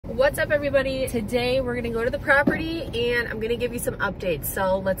What's up, everybody? Today we're gonna go to the property and I'm gonna give you some updates,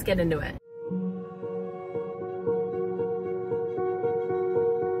 so let's get into it.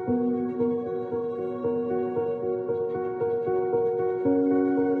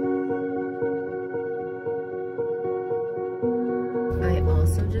 I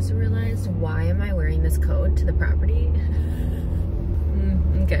also just realized, why am I wearing this coat to the property?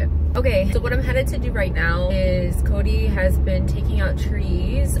 Okay, so what I'm headed to do right now is Cody has been taking out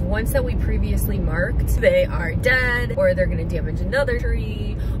trees. Ones that we previously marked, they are dead, or they're gonna damage another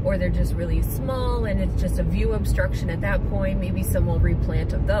tree, or they're just really small and it's just a view obstruction at that point. Maybe some will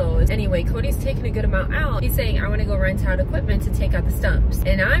replant of those. Anyway, Cody's taking a good amount out. He's saying, I wanna go rent out equipment to take out the stumps.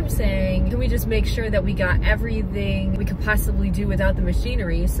 And I'm saying, can we just make sure that we got everything we could possibly do without the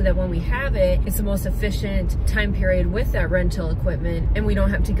machinery, so that when we have it, it's the most efficient time period with that rental equipment, and we don't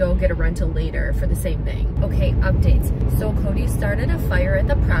have to go get a rental later for the same thing. Okay, updates. So Cody started a fire at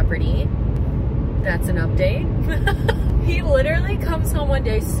the property. That's an update. He literally comes home one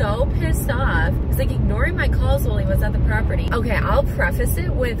day so pissed off. He's like ignoring my calls while he was at the property. Okay, I'll preface it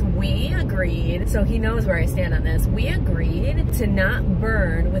with, we agreed, so he knows where I stand on this. We agreed to not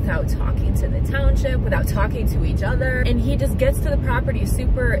burn without talking to the township, without talking to each other. And he just gets to the property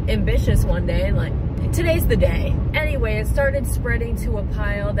super ambitious one day and like, today's the day. Anyway, it started spreading to a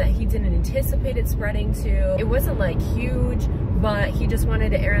pile that he didn't anticipate it spreading to. It wasn't like huge, but he just wanted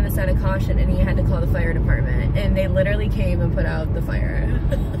to err on the side of caution, and he had to call the fire department, and they literally came and put out the fire.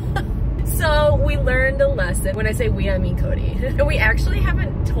 So we learned a lesson. When I say we, I mean Cody. And we actually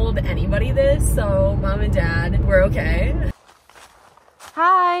haven't told anybody this, so mom and dad, we're okay.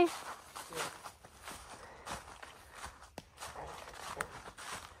 Hi.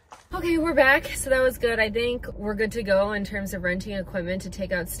 Okay, we're back. So that was good. I think we're good to go in terms of renting equipment to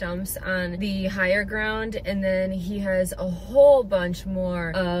take out stumps on the higher ground. And then he has a whole bunch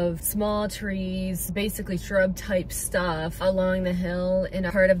more of small trees, basically shrub type stuff along the hill and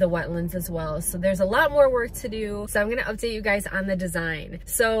a part of the wetlands as well. So there's a lot more work to do. So I'm gonna update you guys on the design.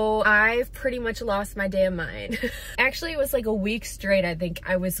 So I've pretty much lost my damn mind. Actually, it was like a week straight. I think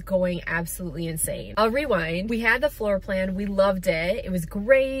I was going absolutely insane. I'll rewind. We had the floor plan. We loved it. It was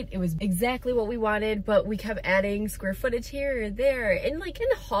great. It was exactly what we wanted, but we kept adding square footage here and there. And like in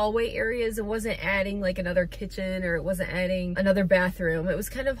the hallway areas, it wasn't adding like another kitchen, or it wasn't adding another bathroom. It was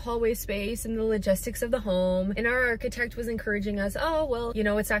kind of hallway space and the logistics of the home. And our architect was encouraging us, oh, well, you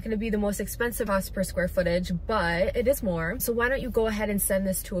know, it's not going to be the most expensive cost per square footage, but it is more. So why don't you go ahead and send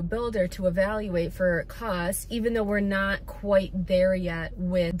this to a builder to evaluate for cost, even though we're not quite there yet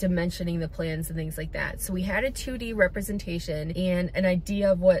with dimensioning the plans and things like that. So we had a 2D representation and an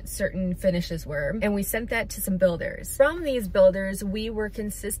idea of what certain finishes were, and we sent that to some builders. From these builders, we were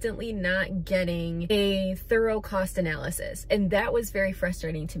consistently not getting a thorough cost analysis, and that was very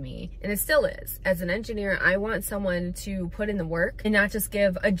frustrating to me, and it still is. As an engineer, I want someone to put in the work and not just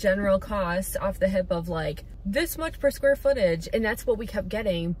give a general cost off the hip of like this much per square footage, and that's what we kept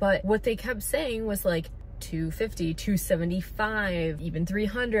getting. But what they kept saying was like $250, $275, even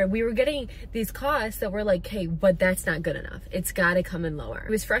 $300. We were getting these costs that were like, hey, but that's not good enough. It's got to come in lower. It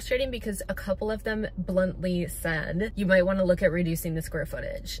was frustrating because a couple of them bluntly said, you might want to look at reducing the square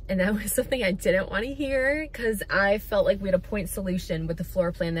footage. And that was something I didn't want to hear, because I felt like we had a point solution with the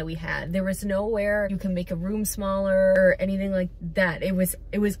floor plan that we had. There was nowhere you can make a room smaller or anything like that. It was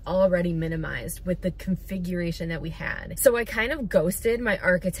already minimized with the configuration that we had. So I kind of ghosted my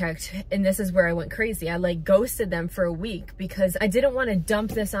architect, and this is where I went crazy. I like ghosted them for a week because I didn't want to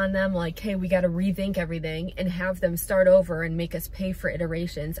dump this on them like, hey, we got to rethink everything and have them start over and make us pay for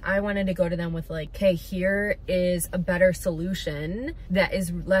iterations. I wanted to go to them with like, okay, here is a better solution that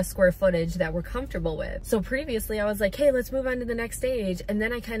is less square footage that we're comfortable with. So previously I was like, hey, let's move on to the next stage. And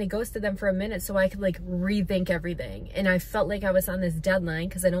then I kind of ghosted them for a minute so I could like rethink everything. And I felt like I was on this deadline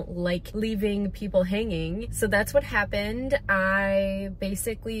because I don't like leaving people hanging. So that's what happened. I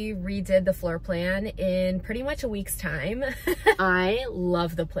basically redid the floor plan in pretty much a week's time. I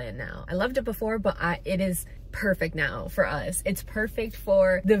love the plan now. I loved it before, but it is perfect now for us. It's perfect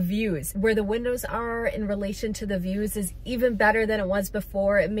for the views. Where the windows are in relation to the views is even better than it was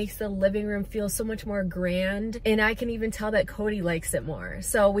before. It makes the living room feel so much more grand, and I can even tell that Cody likes it more.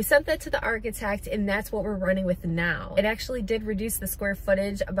 So we sent that to the architect, and that's what we're running with now. It actually did reduce the square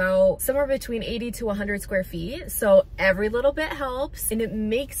footage about somewhere between 80 to 100 square feet. So every little bit helps, and it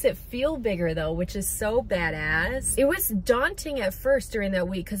makes it feel bigger though, which is so badass. It was daunting at first during that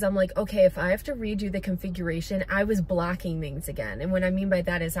week because I'm like, okay, if I have to redo the configuration elevation, I was blocking things again. And what I mean by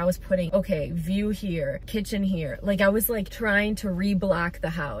that is I was putting, okay, view here, kitchen here. Like I was like trying to re-block the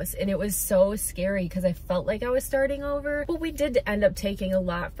house, and it was so scary because I felt like I was starting over. But we did end up taking a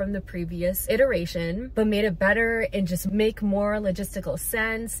lot from the previous iteration, but made it better and just make more logistical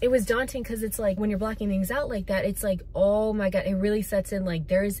sense. It was daunting because it's like when you're blocking things out like that, it's like, oh my God, it really sets in like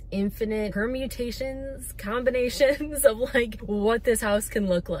there's infinite permutations, combinations of like what this house can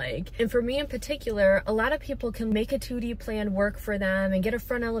look like. And for me in particular, a lot of people can make a 2D plan work for them and get a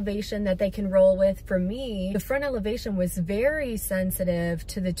front elevation that they can roll with. For me, the front elevation was very sensitive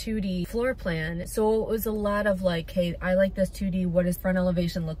to the 2D floor plan. So it was a lot of like, hey, I like this 2D, what does front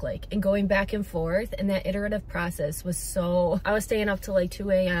elevation look like? And going back and forth, and that iterative process was so, I was staying up till like 2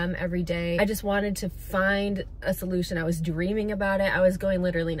 a.m. every day. I just wanted to find a solution. I was dreaming about it. I was going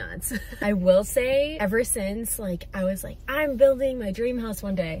literally nuts. I will say, ever since like I was like, I'm building my dream house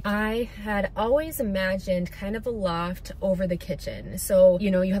one day, I had always imagined kind of a loft over the kitchen. So,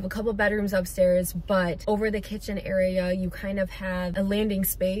 you know, you have a couple bedrooms upstairs, but over the kitchen area, you kind of have a landing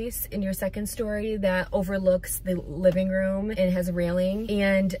space in your second story that overlooks the living room and has a railing.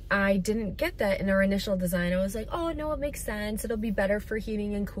 And I didn't get that in our initial design. I was like, oh no, it makes sense. It'll be better for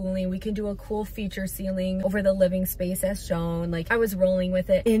heating and cooling. We can do a cool feature ceiling over the living space as shown. Like I was rolling with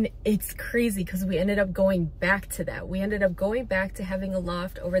it, and it's crazy because we ended up going back to that. We ended up going back to having a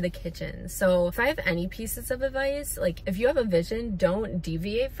loft over the kitchen. So if I have any pieces of advice, like if you have a vision, don't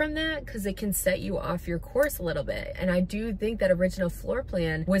deviate from that because it can set you off your course a little bit. And I do think that original floor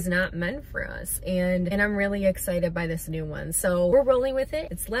plan was not meant for us. And I'm really excited by this new one. So we're rolling with it.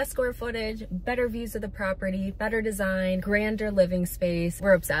 It's less square footage, better views of the property, better design, grander living space.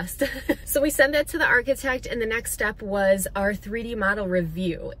 We're obsessed. So we sent that to the architect, and the next step was our 3D model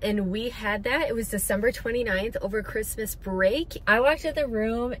review. And we had that. It was December 29th over Christmas break. I walked in the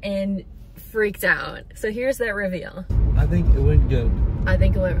room and freaked out. So here's that reveal. I think it went good. I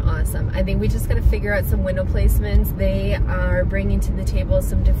think it went awesome. I think we just gotta figure out some window placements. They are bringing to the table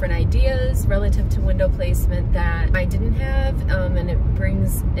some different ideas relative to window placement that I didn't have, and it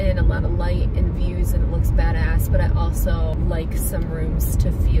brings in a lot of light and views, and it looks badass, but I also like some rooms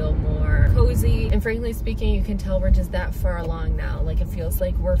to feel more cozy. And frankly speaking, you can tell we're just that far along now. Like it feels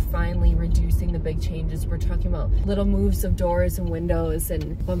like we're finally reducing the big changes. We're talking about little moves of doors and windows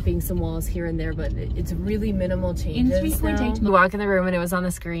and bumping some walls here and there, but it's really minimal changes now. You walk in the room and it was on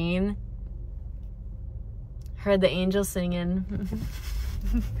the screen. Heard the angels singing.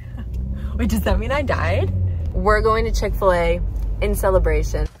 Wait, does that mean I died? We're going to Chick-fil-A in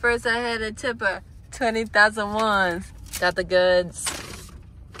celebration. First I had a tip of 20,000 ones. Got the goods.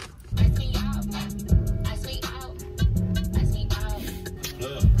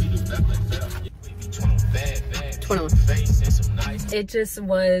 21. It just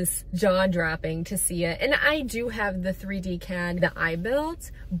was jaw-dropping to see it. And I do have the 3D CAD that I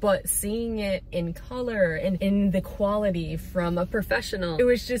built, but seeing it in color and in the quality from a professional, it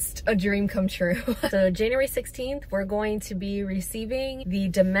was just a dream come true. So January 16th, we're going to be receiving the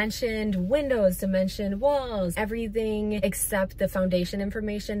dimensioned windows, dimensioned walls, everything except the foundation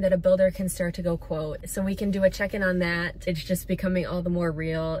information that a builder can start to go quote. So we can do a check-in on that. It's just becoming all the more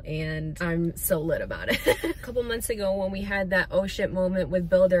real, and I'm so lit about it. A couple months ago when we had that oh shit moment with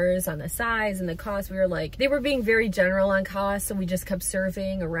builders on the size and the cost, we were like, they were being very general on cost, so we just kept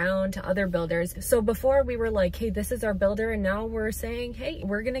surveying around to other builders. So before we were like, hey, this is our builder, and now we're saying, hey,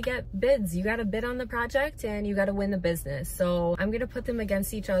 we're gonna get bids. You gotta bid on the project and you gotta win the business. So I'm gonna put them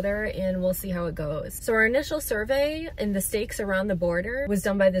against each other and we'll see how it goes. So our initial survey and the stakes around the border was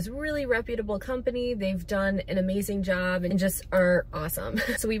done by this really reputable company. They've done an amazing job and just are awesome.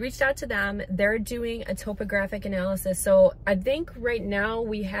 So we reached out to them. They're doing a topographic analysis. So I think right now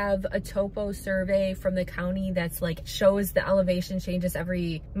we have a topo survey from the county that's like shows the elevation changes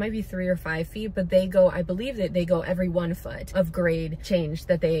every, might be 3 or 5 feet, but they go, I believe that they go every 1 foot of grade change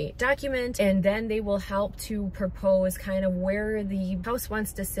that they document, and then they will help to propose kind of where the house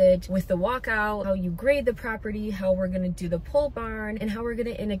wants to sit with the walkout, how you grade the property, how we're going to do the pole barn, and how we're going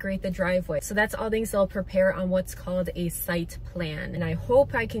to integrate the driveway. So that's all things they'll prepare on what's called a site plan, and I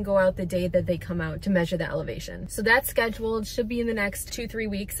hope I can go out the day that they come out to measure the elevation. So that's scheduled, should be in the next 2-3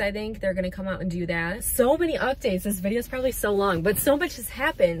 weeks. I think they're going to come out and do that. So many updates. This video is probably so long, but so much has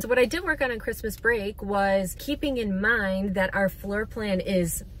happened. So what I did work on Christmas break was keeping in mind that our floor plan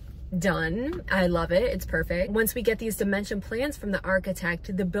is done. I love it. It's perfect. Once we get these dimension plans from the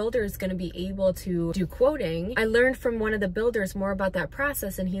architect, the builder is going to be able to do quoting. I learned from one of the builders more about that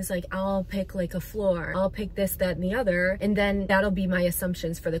process, and he's like, I'll pick like a floor, I'll pick this, that, and the other, and then that'll be my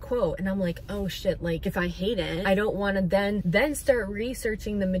assumptions for the quote. And I'm like, oh shit, like if I hate it, I don't want to then start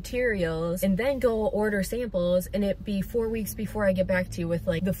researching the materials and then go order samples and it be 4 weeks before I get back to you with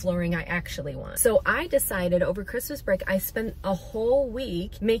like the flooring I actually want. So I decided over Christmas break, I spent a whole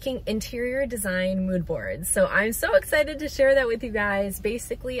week making interior design mood boards. So I'm so excited to share that with you guys.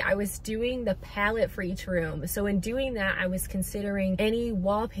 Basically, I was doing the palette for each room. So in doing that, I was considering any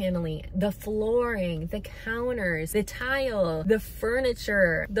wall paneling, the flooring, the counters, the tile, the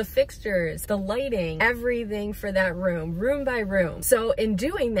furniture, the fixtures, the lighting, everything for that room by room. So in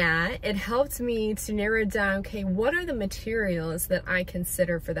doing that, it helped me to narrow down, okay, what are the materials that I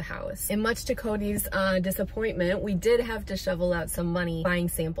consider for the house? And much to Cody's disappointment, we did have to shovel out some money buying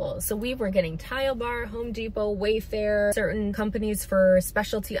samples. So we were getting Tile Bar, Home Depot, Wayfair, certain companies for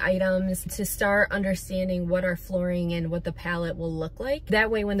specialty items to start understanding what our flooring and what the palette will look like.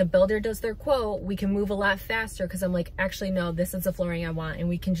 That way, when the builder does their quote, we can move a lot faster because I'm like, actually, no, this is the flooring I want, and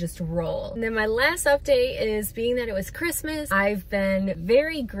we can just roll. And then my last update is, being that it was Christmas, I've been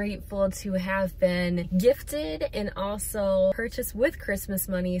very grateful to have been gifted and also purchased with Christmas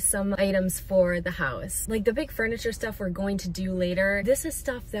money some items for the house. Like the big furniture stuff we're going to do later, this is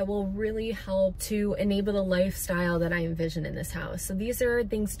stuff that will really help to enable the lifestyle that I envision in this house. So these are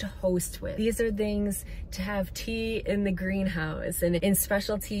things to host with. These are things to have tea in the greenhouse, and in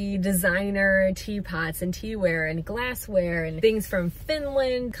specialty designer teapots and teaware and glassware and things from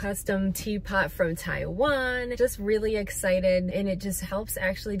Finland, custom teapot from Taiwan. Just really excited, and it just helps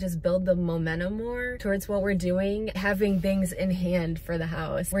actually just build the momentum more towards what we're doing, having things in hand for the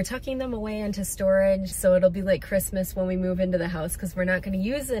house. We're tucking them away into storage, so it'll be like Christmas when we move into the house because we're not going to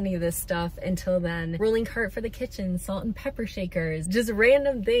use any of this stuff until then. Rolling cart for the kitchen, salt and pepper shakers, just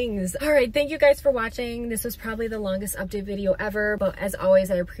random things. All right, thank you guys for watching. This was probably the longest update video ever, but as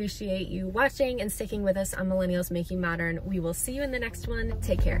always, I appreciate you watching and sticking with us on Millennials Making Modern. We will see you in the next one.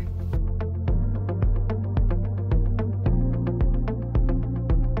 Take care.